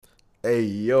Hey,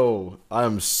 yo, I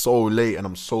am so late and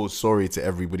I'm so sorry to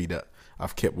everybody that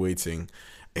I've kept waiting.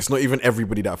 It's not even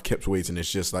everybody that I've kept waiting,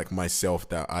 it's just like myself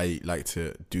that I like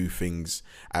to do things.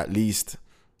 At least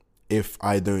if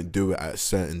I don't do it at a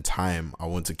certain time, I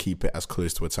want to keep it as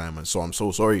close to a time. And so I'm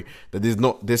so sorry that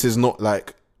this is not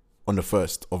like on the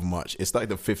 1st of March. It's like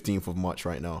the 15th of March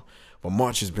right now. But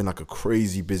March has been like a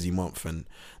crazy busy month, and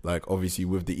like obviously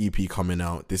with the EP coming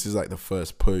out, this is like the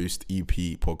first post EP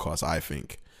podcast, I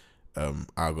think.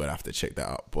 I'll go have to check that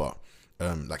out. But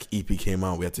like EP came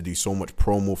out, we had to do so much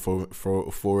promo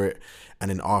for it,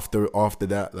 and then after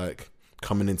that, like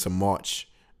coming into March,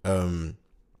 um,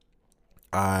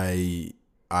 I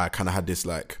I kind of had this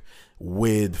like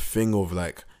weird thing of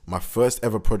like my first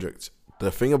ever project. The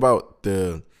thing about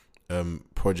the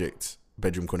project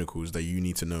Bedroom Chronicles that you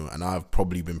need to know, and I've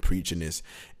probably been preaching this,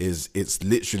 is it's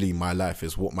literally my life.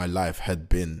 Is what my life had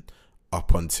been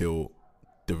up until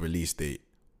the release date,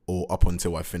 or up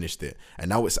until I finished it, and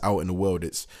now it's out in the world.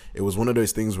 It was one of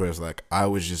those things where it's like I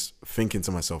was just thinking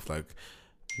to myself like,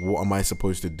 what am I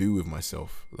supposed to do with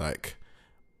myself? Like,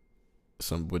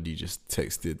 somebody just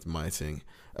texted my thing.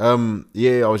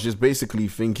 Yeah, I was just basically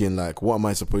thinking like, what am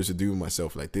I supposed to do with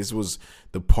myself? Like, this was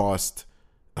the past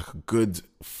like a good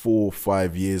 4 or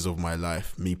 5 years of my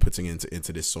life, me putting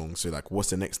into this song. So like, what's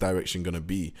the next direction gonna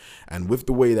be? And with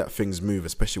the way that things move,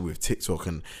 especially with TikTok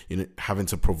and having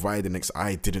to provide the next,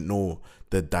 I didn't know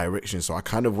the direction. So I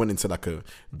kind of went into like a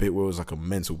bit where it was like a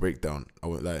mental breakdown. I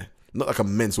went like, not like a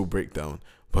mental breakdown,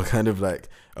 but kind of like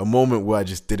a moment where I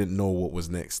just didn't know what was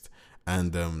next.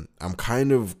 And I'm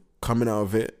kind of coming out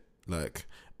of it, like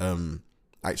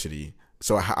actually.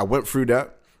 So I went through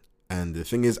that, and the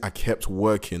thing is, I kept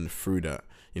working through that.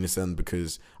 You understand?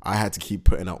 Because I had to keep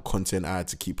putting out content, I had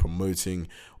to keep promoting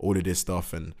all of this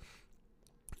stuff, and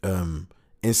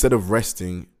instead of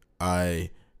resting,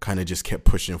 I kind of just kept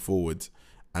pushing forward.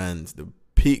 And the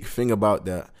peak thing about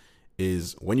that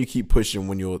is when you keep pushing,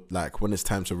 when you're like, when it's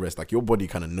time to rest, like your body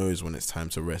kind of knows when it's time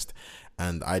to rest.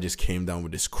 And I just came down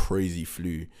with this crazy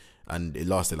flu, and it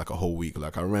lasted like a whole week.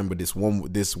 Like I remember this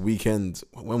weekend,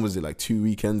 when was it, like 2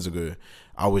 weekends ago,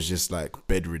 I was just like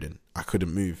bedridden, I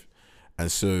couldn't move.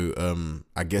 And so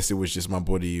I guess it was just my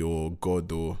body or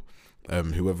God or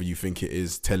whoever you think it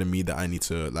is telling me that I need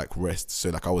to like rest. So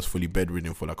like I was fully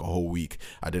bedridden for like a whole week.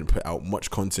 I didn't put out much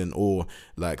content, or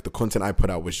like the content I put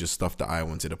out was just stuff that I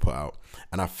wanted to put out.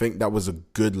 And I think that was a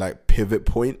good like pivot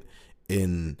point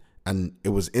in, and it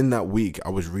was in that week I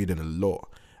was reading a lot.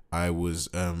 I was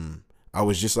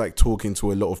just like talking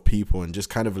to a lot of people and just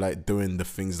kind of like doing the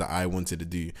things that I wanted to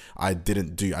do. I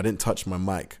didn't touch my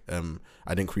mic.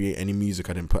 I didn't create any music.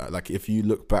 I didn't put out, like, if you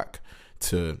look back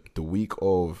to the week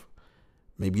of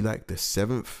maybe like the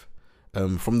 7th,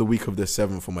 from the week of the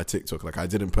 7th on my TikTok, like I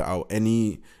didn't put out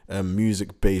any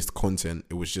music based content.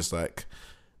 It was just like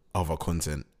other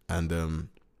content. And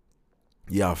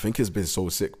yeah, I think it's been so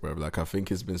sick, bro. Like I think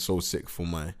it's been so sick for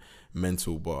my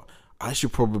mental. But I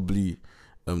should probably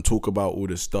talk about all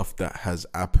the stuff that has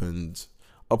happened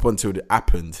up until the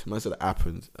happened. I said it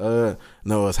happened.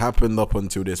 No, it's happened up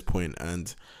until this point.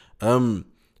 And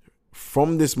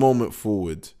from this moment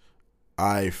forward,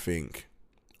 I think,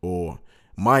 or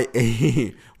my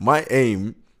aim, my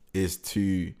aim is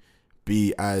to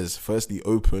be as firstly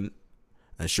open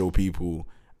and show people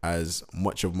as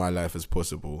much of my life as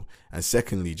possible, and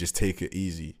secondly, just take it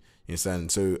easy. You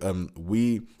understand? So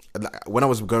we, like, when I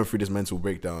was going through this mental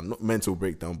breakdown, not mental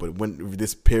breakdown, but when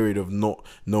this period of not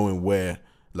knowing where,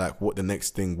 like, what the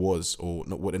next thing was, or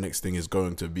not what the next thing is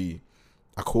going to be,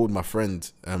 I called my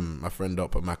friend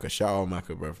up at Maka. Shout out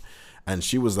Maka, bruv. And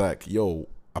she was like, yo,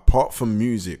 apart from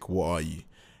music, what are you?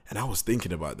 And I was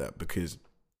thinking about that because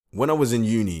when I was in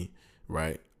uni,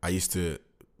 right, I used to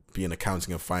be in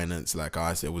accounting and finance. Like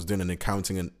I said, I was doing an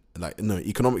accounting and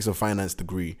economics and finance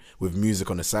degree with music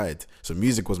on the side. So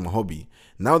music was my hobby.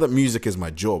 Now that music is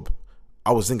my job,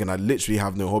 I was thinking I literally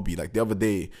have no hobby. Like the other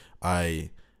day,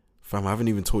 I haven't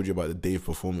even told you about the Dave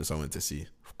performance I went to see.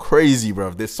 Crazy,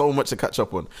 bro. There's so much to catch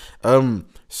up on.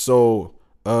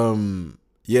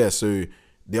 Yeah, so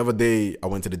the other day I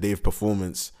went to the Dave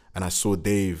performance and I saw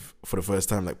Dave for the first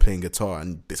time like playing guitar,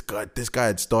 and this guy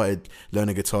had started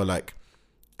learning guitar like,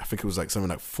 I think it was like something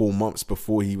like 4 months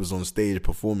before he was on stage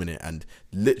performing it. And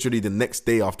literally the next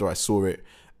day after I saw it,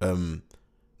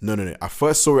 no, I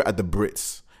first saw it at the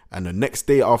Brits, and the next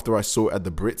day after I saw it at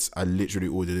the Brits, I literally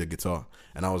ordered a guitar,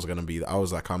 and I was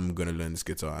like, I'm gonna learn this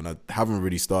guitar, and I haven't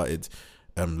really started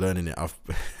learning it.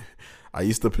 I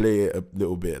used to play it a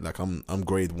little bit, like I'm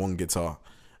grade 1 guitar,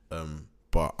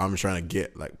 but I'm trying to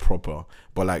get like proper.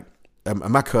 But like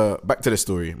Amaka, back to the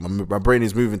story. My brain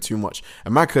is moving too much.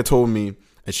 Amaka told me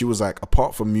And she was like,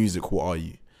 apart from music, what are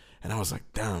you? And I was like,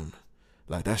 damn,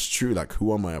 like that's true. Like,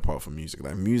 who am I apart from music?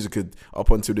 Like, music had up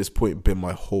until this point been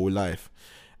my whole life.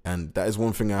 And that is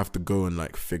one thing I have to go and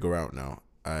like figure out now.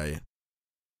 I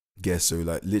guess so.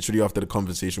 Like, literally after the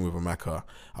conversation with Amaka,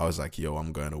 I was like, yo,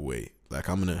 I'm going away. Like,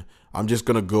 I'm just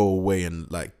gonna go away and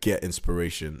like get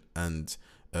inspiration. And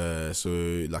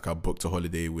so like I booked a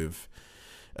holiday with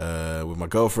my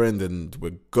girlfriend, and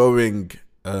we're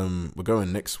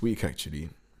going next week actually.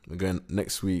 We're going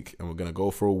next week, and we're gonna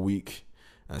go for a week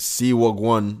and see where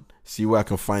I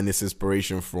can find this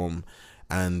inspiration from.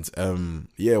 And I'm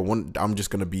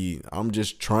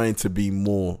just trying to be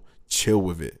more chill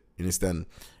with it. You understand?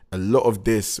 A lot of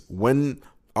this, when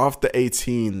after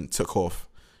 18 took off,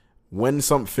 when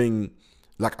something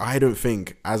like, I don't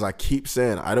think, as I keep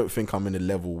saying, I don't think I'm in the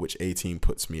level which 18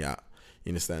 puts me at.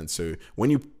 You understand? So when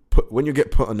you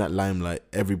get put on that limelight,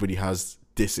 everybody has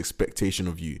this expectation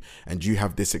of you, and you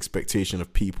have this expectation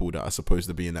of people that are supposed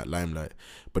to be in that limelight.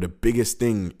 But the biggest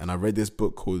thing, and I read this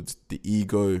book called The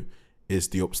Ego is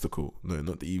the Obstacle. No,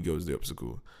 not The Ego is the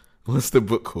Obstacle. What's the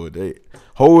book called? Hey,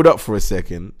 hold up for a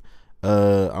second.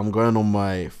 I'm going on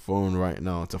my phone right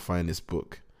now to find this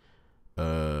book.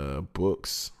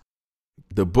 Books.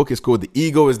 The book is called The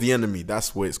Ego is the Enemy.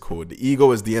 That's what it's called. The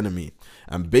Ego is the Enemy.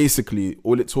 And basically,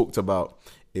 all it talked about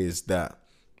is that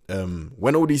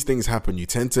when all these things happen, you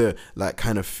tend to like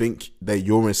kind of think that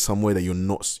you're in somewhere that you're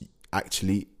not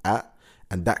actually at.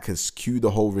 And that can skew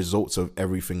the whole results of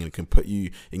everything, and can put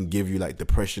you and give you like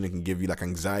depression. It can give you like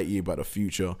anxiety about the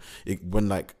future.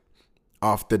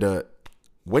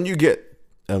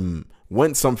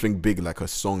 When something big like a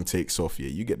song takes off,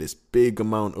 you get this big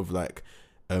amount of like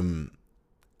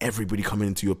everybody coming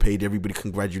into your page, everybody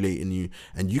congratulating you,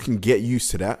 and you can get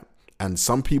used to that. And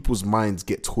some people's minds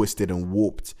get twisted and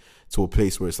warped to a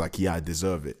place where it's like, yeah, I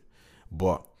deserve it.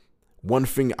 But one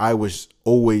thing I was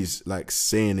always like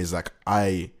saying is like,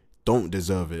 I don't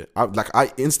deserve it.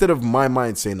 Instead of my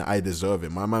mind saying that I deserve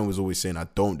it, my mind was always saying I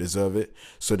don't deserve it.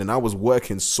 So then I was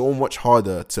working so much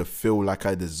harder to feel like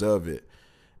I deserve it.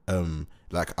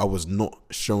 Like I was not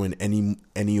showing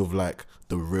any of like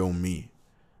the real me.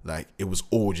 Like it was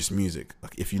all just music.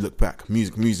 Like if you look back,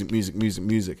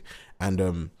 music.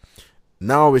 And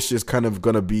now it's just kind of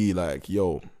gonna be like,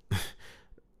 yo,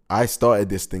 I started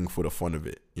this thing for the fun of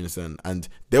it. You understand? And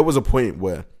there was a point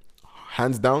where,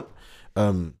 hands down,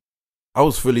 I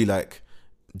was fully like,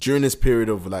 during this period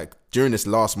of like, during this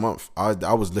last month, I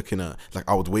was looking at, like,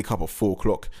 I would wake up at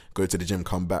 4:00, go to the gym,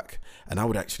 come back, and I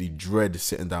would actually dread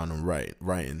sitting down and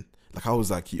writing. Like I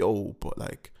was like, yo, but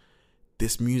like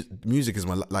this music is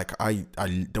my, like I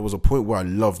there was a point where I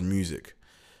loved music,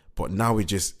 but now it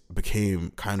just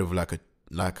became kind of like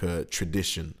a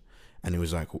tradition. And it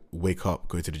was like, wake up,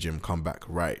 go to the gym, come back,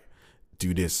 write,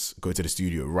 do this, go to the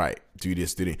studio, write, do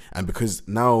this, do that. And because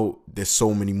now there's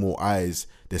so many more eyes,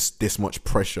 there's this much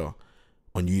pressure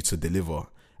on you to deliver.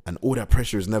 And all that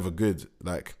pressure is never good.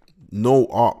 Like, no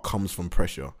art comes from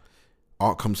pressure.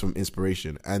 Art comes from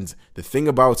inspiration. And the thing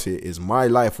about it is my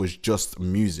life was just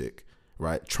music,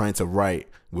 right? Trying to write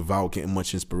without getting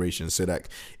much inspiration. So like,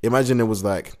 imagine it was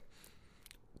like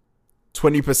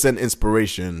 20%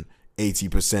 inspiration,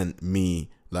 80% me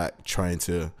like trying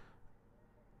to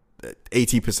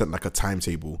 80% like a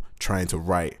timetable trying to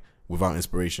write without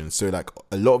inspiration. So like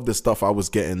a lot of the stuff I was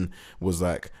getting was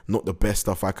like not the best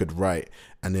stuff I could write,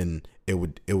 and then it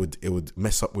would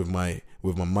mess up with my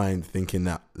mind, thinking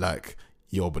that like,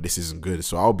 yo, but this isn't good.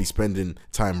 So I'll be spending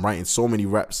time writing so many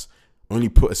raps, only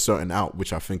put a certain out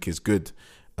which I think is good.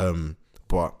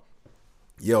 But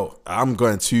yo, I'm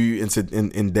going too into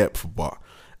in depth, but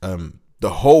the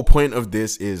whole point of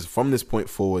this is, from this point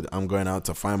forward, I'm going out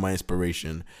to find my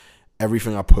inspiration.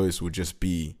 Everything I post will just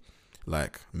be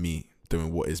like me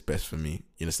doing what is best for me.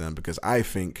 You understand? Because I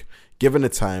think, given the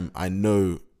time, I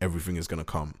know everything is going to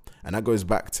come. And that goes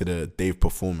back to the Dave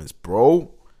performance.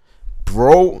 Bro,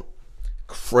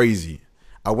 crazy.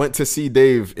 I went to see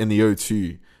Dave in the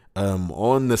O2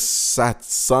 on a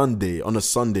Sunday,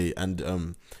 and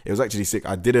it was actually sick.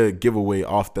 I did a giveaway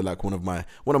after like one of my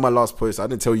last posts. I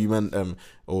didn't tell you, man,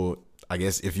 or I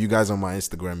guess if you guys on my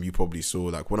Instagram, you probably saw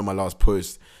like one of my last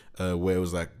posts where it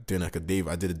was like doing like I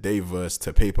did a Dave verse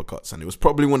to Paper Cuts, and it was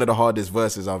probably one of the hardest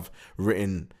verses I've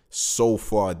written so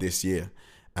far this year.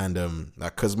 And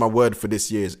like, cause my word for this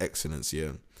year is excellence,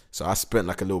 yeah. So I spent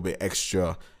like a little bit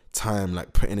extra time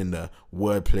like putting in the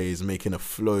word plays, making a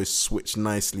flow switch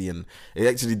nicely, and it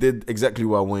actually did exactly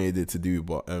what I wanted it to do.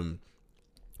 But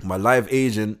my live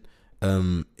agent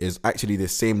is actually the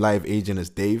same live agent as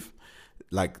Dave.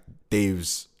 Like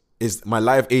my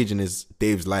live agent is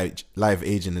Dave's live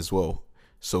agent as well.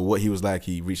 So what he was like,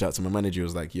 he reached out to my manager. He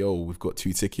was like, "Yo, we've got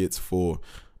 2 tickets for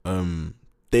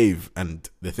Dave." And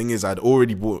the thing is, I'd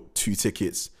already bought 2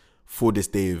 tickets for this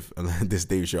Dave and this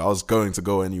Dave show. I was going to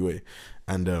go anyway,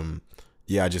 and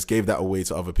yeah, I just gave that away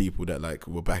to other people that like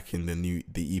were back in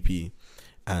the EP,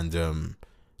 and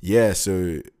yeah,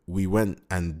 so we went,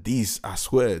 and I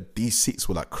swear these seats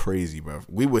were like crazy, bro.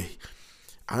 We were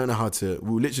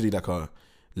literally like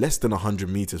less than 100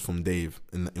 meters from Dave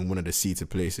in one of the seated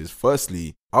places.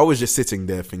 Firstly, I was just sitting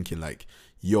there thinking like,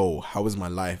 yo, how has my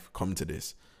life come to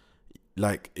this?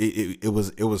 Like it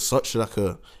was such like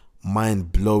a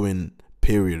mind blowing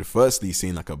period. Firstly,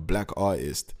 seeing like a black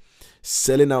artist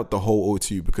selling out the whole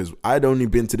O2, because I'd only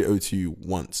been to the O2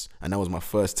 once, and that was my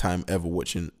first time ever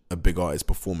watching a big artist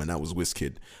perform, and that was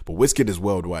Wizkid. But Wizkid is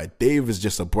worldwide. Dave is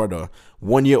just a brother,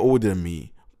 1 year older than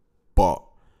me, but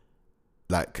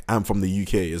like I'm from the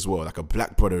UK as well, like a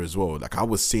black brother as well. Like I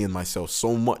was seeing myself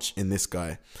so much in this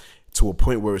guy to a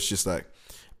point where it's just like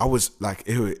I was like,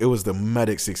 it was the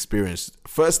maddest experience.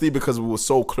 Firstly, because we were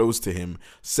so close to him.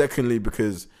 Secondly,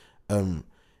 because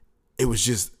it was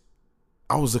just,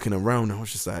 I was looking around and I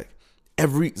was just like,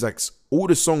 all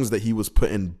the songs that he was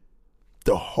putting,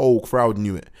 the whole crowd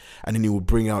knew it. And then he would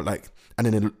bring out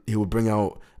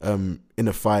In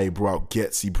a Fire, he brought out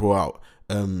Gets, he brought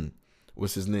out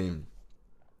what's his name?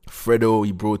 Fredo,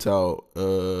 he brought out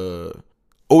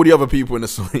all the other people in the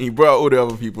song. He brought out all the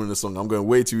other people in the song. I'm going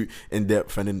way too in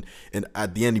depth, and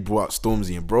at the end he brought out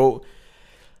Stormzy, and bro,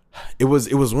 it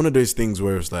was one of those things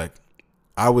where it's like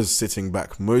I was sitting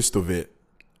back most of it,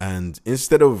 and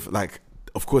instead of like,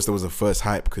 of course there was a first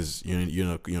hype because you're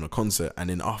in a concert, and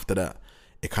then after that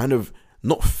it kind of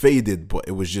not faded, but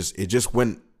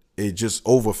it just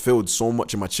overfilled so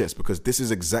much in my chest, because this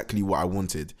is exactly what I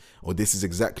wanted, or this is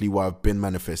exactly what I've been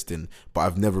manifesting, but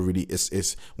I've never really,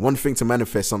 it's one thing to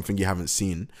manifest something you haven't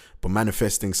seen, but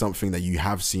manifesting something that you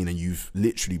have seen and you've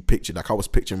literally pictured. Like I was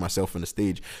picturing myself on the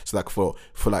stage. So like for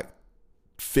like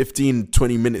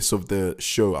 15-20 minutes of the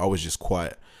show, I was just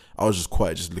quiet,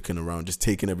 just looking around, just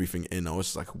taking everything in. I was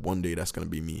just like, one day that's going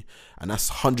to be me, and that's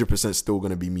 100% still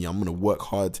going to be me. I'm going to work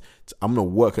hard. I'm going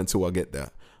to work until I get there.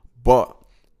 But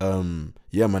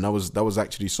yeah, man, that was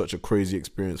actually such a crazy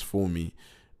experience for me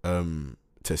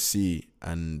to see,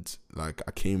 and like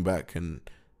I came back and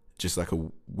just like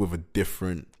with a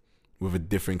different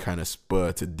kind of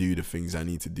spur to do the things I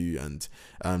need to do.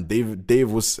 And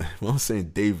Dave was I was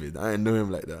saying David, I didn't know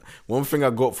him like that. One thing I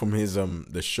got from his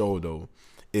the show though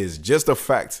is just the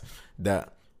fact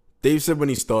that Dave said when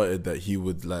he started that he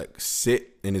would like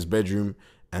sit in his bedroom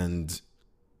and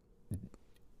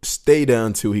stay there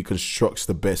until he constructs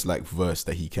the best like verse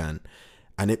that he can.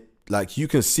 And it, like, you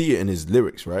can see it in his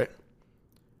lyrics, right?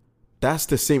 That's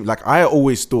the same. Like, I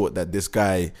always thought that this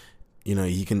guy,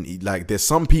 he can, like, there's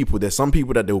some people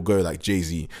that they'll go like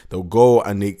Jay-Z, they'll go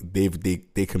and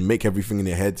they can make everything in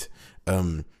their head,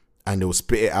 and they'll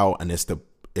spit it out, and it's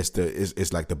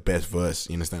like the best verse,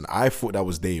 you understand? I thought that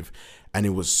was Dave, and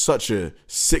it was such a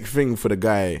sick thing for the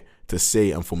guy to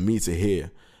say and for me to hear.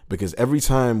 Because every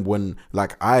time when,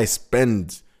 like, I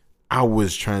spend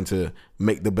hours trying to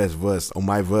make the best verse, or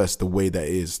my verse the way that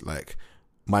is, like,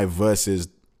 my verse is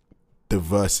the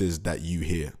verses that you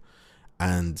hear.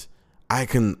 And I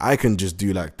can just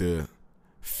do, like, the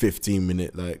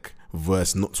 15-minute, like,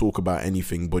 verse, not talk about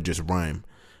anything, but just rhyme.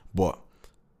 But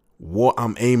what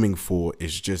I'm aiming for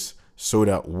is just so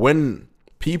that when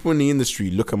people in the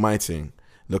industry look at my thing,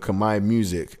 look at my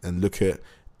music, and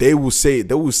they will see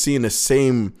in the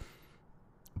same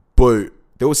boat.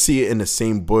 They will see it in the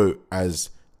same boat as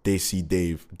they see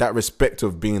Dave. That respect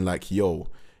of being like, yo,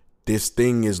 this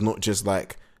thing is not just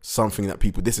like something that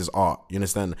people, this is art, you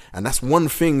understand? And that's one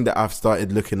thing that I've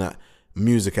started looking at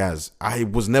music as. I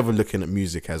was never looking at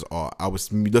music as art. I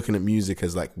was looking at music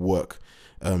as like work.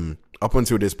 Up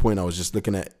until this point, I was just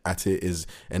looking at it as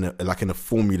in a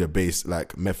formula based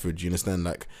like method, you understand?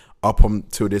 Like up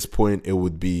until this point, it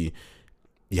would be,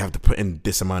 you have to put in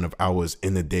this amount of hours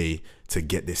in a day to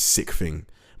get this sick thing.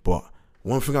 But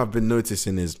one thing I've been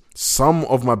noticing is some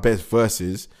of my best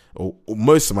verses, or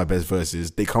most of my best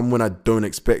verses, they come when I don't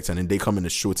expect, and then they come in the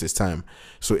shortest time.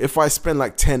 So if I spend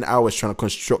like 10 hours trying to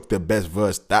construct the best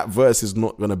verse, that verse is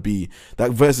going to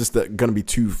be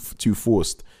too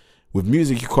forced. With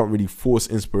music, you can't really force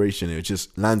inspiration. It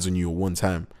just lands on you at one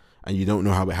time, and you don't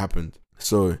know how it happened.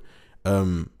 So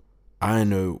I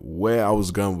know where I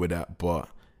was going with that, but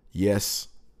yes,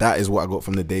 that is what I got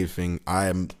from the Dave thing. I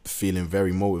am feeling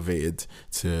very motivated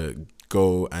to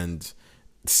go and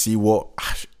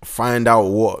find out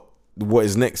what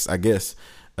is next, I guess.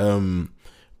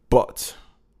 But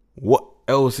what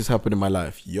else has happened in my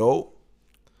life? Yo,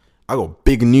 I got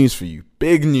big news for you.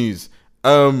 Big news.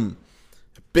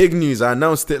 Big news. I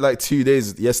announced it like 2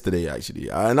 days yesterday.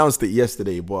 Actually, I announced it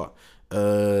yesterday, but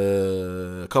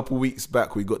a couple weeks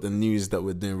back we got the news that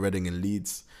we're doing Reading and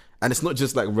Leeds, and it's not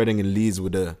just like Reading and Leeds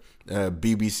with the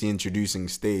BBC introducing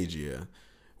stage. Yeah,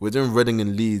 we're doing Reading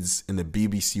and Leeds in the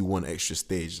BBC One extra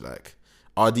stage. Like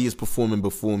RD is performing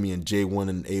before me, and J1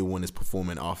 and A1 is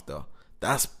performing after.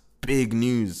 That's big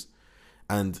news,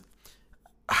 and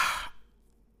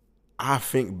I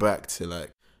think back to like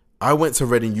I went to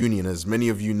Reading Uni, and as many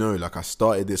of you know, like I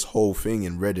started this whole thing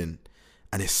in Reading,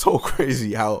 and it's so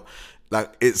crazy how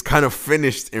like it's kind of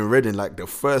finished in Reading. Like the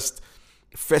first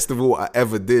festival I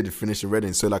ever did finished in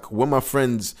Reading. So like when my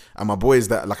friends and my boys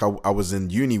that like I was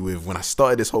in uni with, when I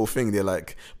started this whole thing, they're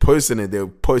like posting it, they're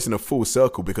posting a full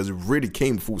circle because it really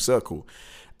came full circle.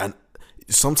 And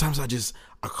sometimes I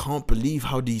can't believe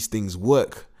how these things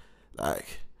work.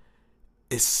 Like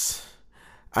it's,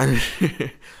 and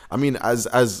I mean,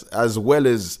 as well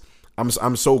as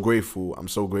I'm so grateful. I'm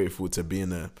so grateful to be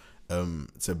in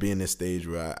this stage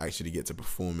where I actually get to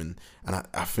perform, and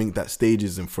I think that stage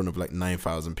is in front of like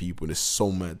 9,000 people. It's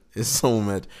so mad. It's so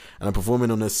mad. And I'm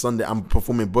performing on a Sunday. I'm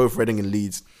performing both Reading and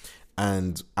Leeds,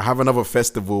 and I have another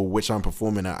festival which I'm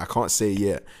performing at. I can't say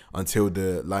yet until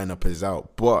the lineup is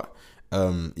out. But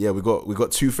yeah, we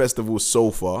got 2 festivals so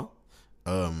far.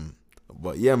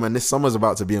 But yeah, man, this summer's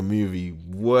about to be a movie.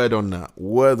 Word on that.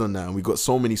 And we got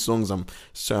so many songs. I'm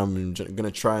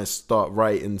gonna try and start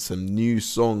writing some new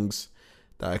songs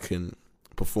that I can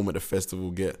perform at the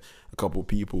festival, get a couple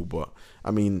people. But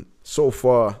I mean, so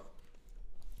far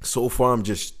I'm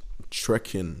just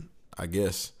trekking, I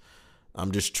guess.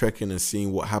 I'm just trekking and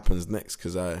seeing what happens next,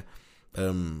 because I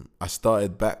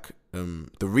started back. The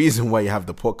reason why you have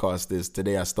the podcast is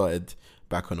today I started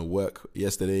back on the work.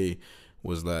 Yesterday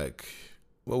was like,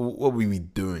 what were we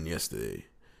doing yesterday?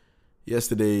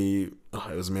 Yesterday,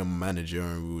 it was me and my manager,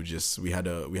 and we had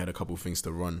a couple things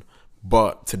to run.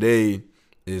 But today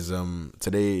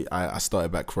I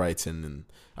started back writing, and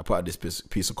I put out this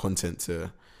piece of content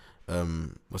to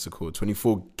what's it called,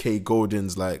 24K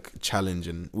Golden's like challenge,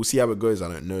 and we'll see how it goes.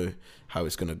 I don't know how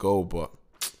it's gonna go, but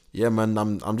yeah, man,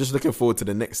 I'm just looking forward to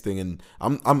the next thing. And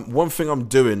I'm one thing I'm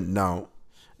doing now.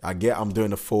 I'm doing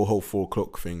the whole 4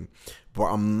 o'clock thing, but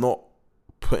I'm not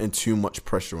putting too much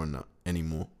pressure on that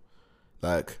anymore.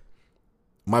 Like,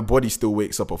 my body still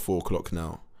wakes up at 4 o'clock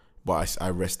now, but I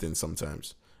rest in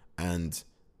sometimes. And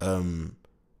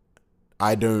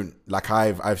I don't, like,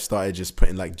 I've started just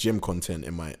putting like gym content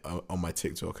in my on my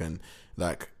TikTok, and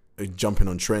like jumping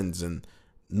on trends, and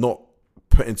not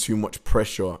putting too much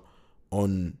pressure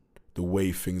on the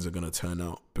way things are gonna turn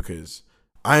out, because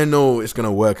I know it's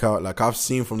gonna work out. Like, I've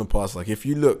seen from the past, like, if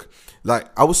you look, like,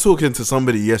 I was talking to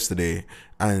somebody yesterday,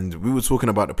 and we were talking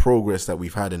about the progress that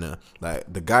we've had in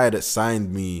like, the guy that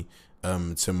signed me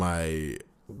to my,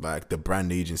 like, the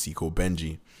brand agency called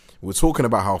Benji. We're talking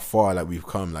about how far, like, we've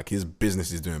come. Like, his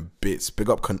business is doing bits. Big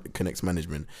up Connects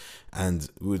Management. And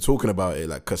we were talking about it,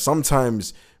 like, because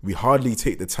sometimes we hardly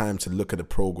take the time to look at the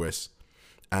progress,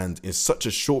 and in such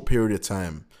a short period of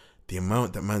time, the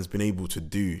amount that man's been able to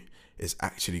do is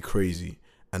actually crazy.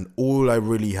 And all I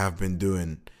really have been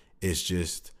doing is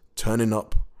just turning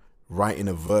up, writing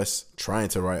a verse, trying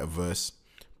to write a verse,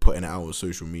 putting it out on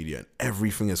social media, and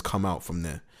everything has come out from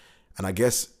there. And I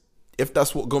guess if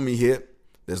that's what got me here,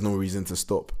 there's no reason to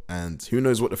stop. And who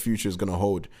knows what the future is going to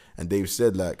hold. And Dave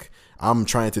said, like, I'm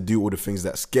trying to do all the things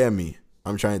that scare me.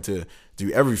 I'm trying to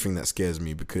do everything that scares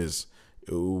me, because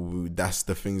that's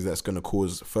the things that's going to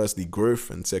cause, firstly, growth,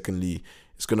 and secondly,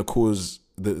 it's going to cause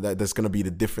that's going to be the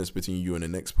difference between you and the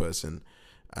next person.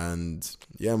 And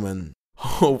yeah, man,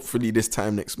 hopefully this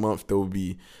time next month there will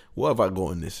be, what have I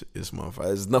got on this month?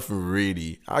 There's nothing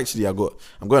really. Actually,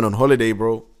 I'm going on holiday,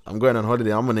 bro. I'm going on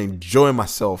holiday. I'm going to enjoy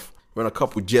myself, rent a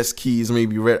couple jet skis,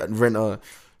 maybe rent a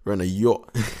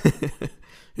yacht.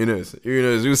 Who knows?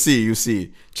 You'll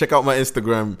see. Check out my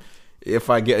Instagram. If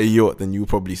I get a yacht, then you'll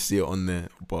probably see it on there.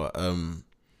 But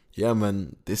yeah,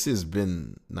 man, this has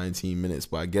been 19 minutes,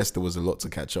 but I guess there was a lot to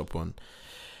catch up on.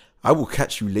 I will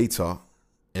catch you later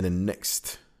in the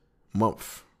next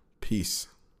month. Peace.